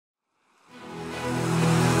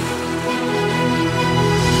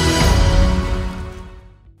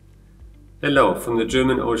Hello from the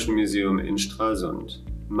German Ocean Museum in Stralsund.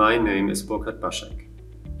 My name is Burkhard Baschek.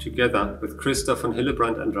 Together with Christoph von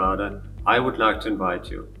Hillebrand-Andrade, I would like to invite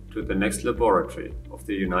you to the next laboratory of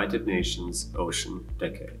the United Nations Ocean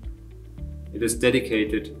Decade. It is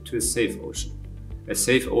dedicated to a safe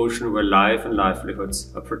ocean where life and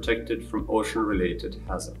livelihoods are protected from ocean-related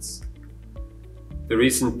hazards. The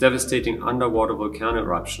recent devastating underwater volcano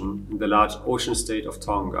eruption in the large ocean state of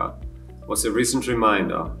Tonga was a recent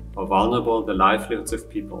reminder how vulnerable the livelihoods of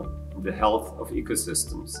people and the health of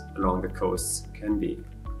ecosystems along the coasts can be.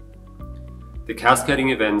 The cascading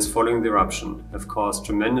events following the eruption have caused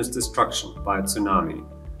tremendous destruction by a tsunami,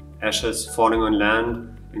 ashes falling on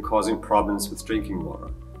land and causing problems with drinking water,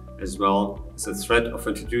 as well as the threat of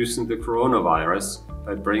introducing the coronavirus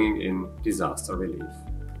by bringing in disaster relief.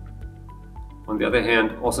 On the other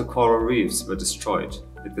hand, also coral reefs were destroyed,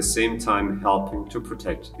 at the same time helping to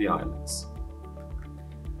protect the islands.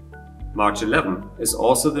 March 11 is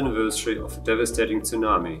also the anniversary of a devastating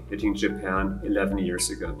tsunami hitting Japan 11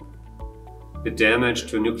 years ago. The damage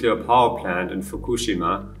to a nuclear power plant in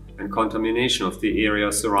Fukushima and contamination of the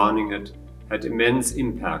area surrounding it had immense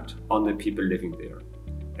impact on the people living there,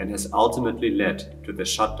 and has ultimately led to the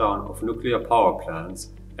shutdown of nuclear power plants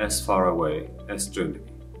as far away as Germany.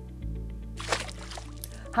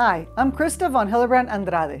 Hi, I'm Krista von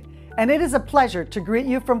Hillebrand-Andrade, and it is a pleasure to greet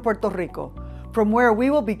you from Puerto Rico, from where we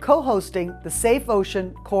will be co-hosting the Safe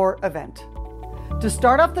Ocean Core event. To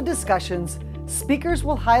start off the discussions, speakers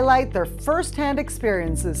will highlight their first-hand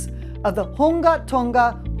experiences of the Hunga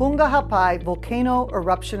Tonga Hunga Hapai volcano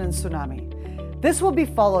eruption and tsunami. This will be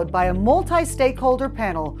followed by a multi-stakeholder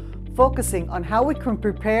panel focusing on how we can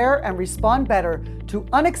prepare and respond better to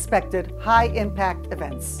unexpected high-impact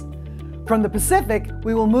events. From the Pacific,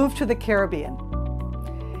 we will move to the Caribbean.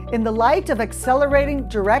 In the light of accelerating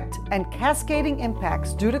direct and cascading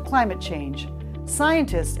impacts due to climate change,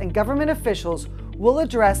 scientists and government officials will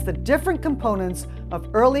address the different components of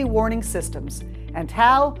early warning systems and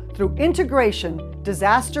how, through integration,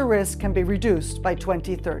 disaster risk can be reduced by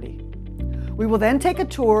 2030. We will then take a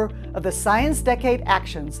tour of the Science Decade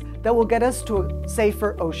actions that will get us to a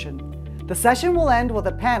safer ocean. The session will end with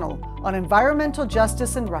a panel on environmental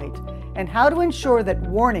justice and right, and how to ensure that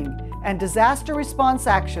warning and disaster response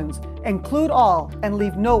actions include all and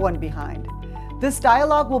leave no one behind. This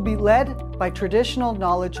dialogue will be led by traditional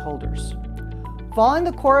knowledge holders. Following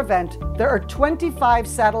the core event, there are 25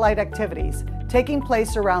 satellite activities taking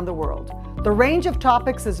place around the world. The range of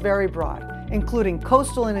topics is very broad, including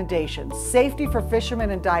coastal inundations, safety for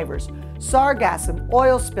fishermen and divers, sargassum,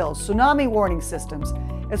 oil spills, tsunami warning systems,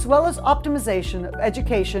 as well as optimization of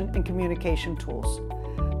education and communication tools.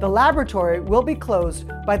 The laboratory will be closed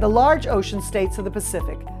by the large ocean states of the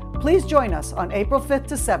Pacific. Please join us on April 5th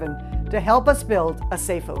to 7th to help us build a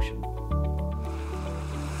safe ocean.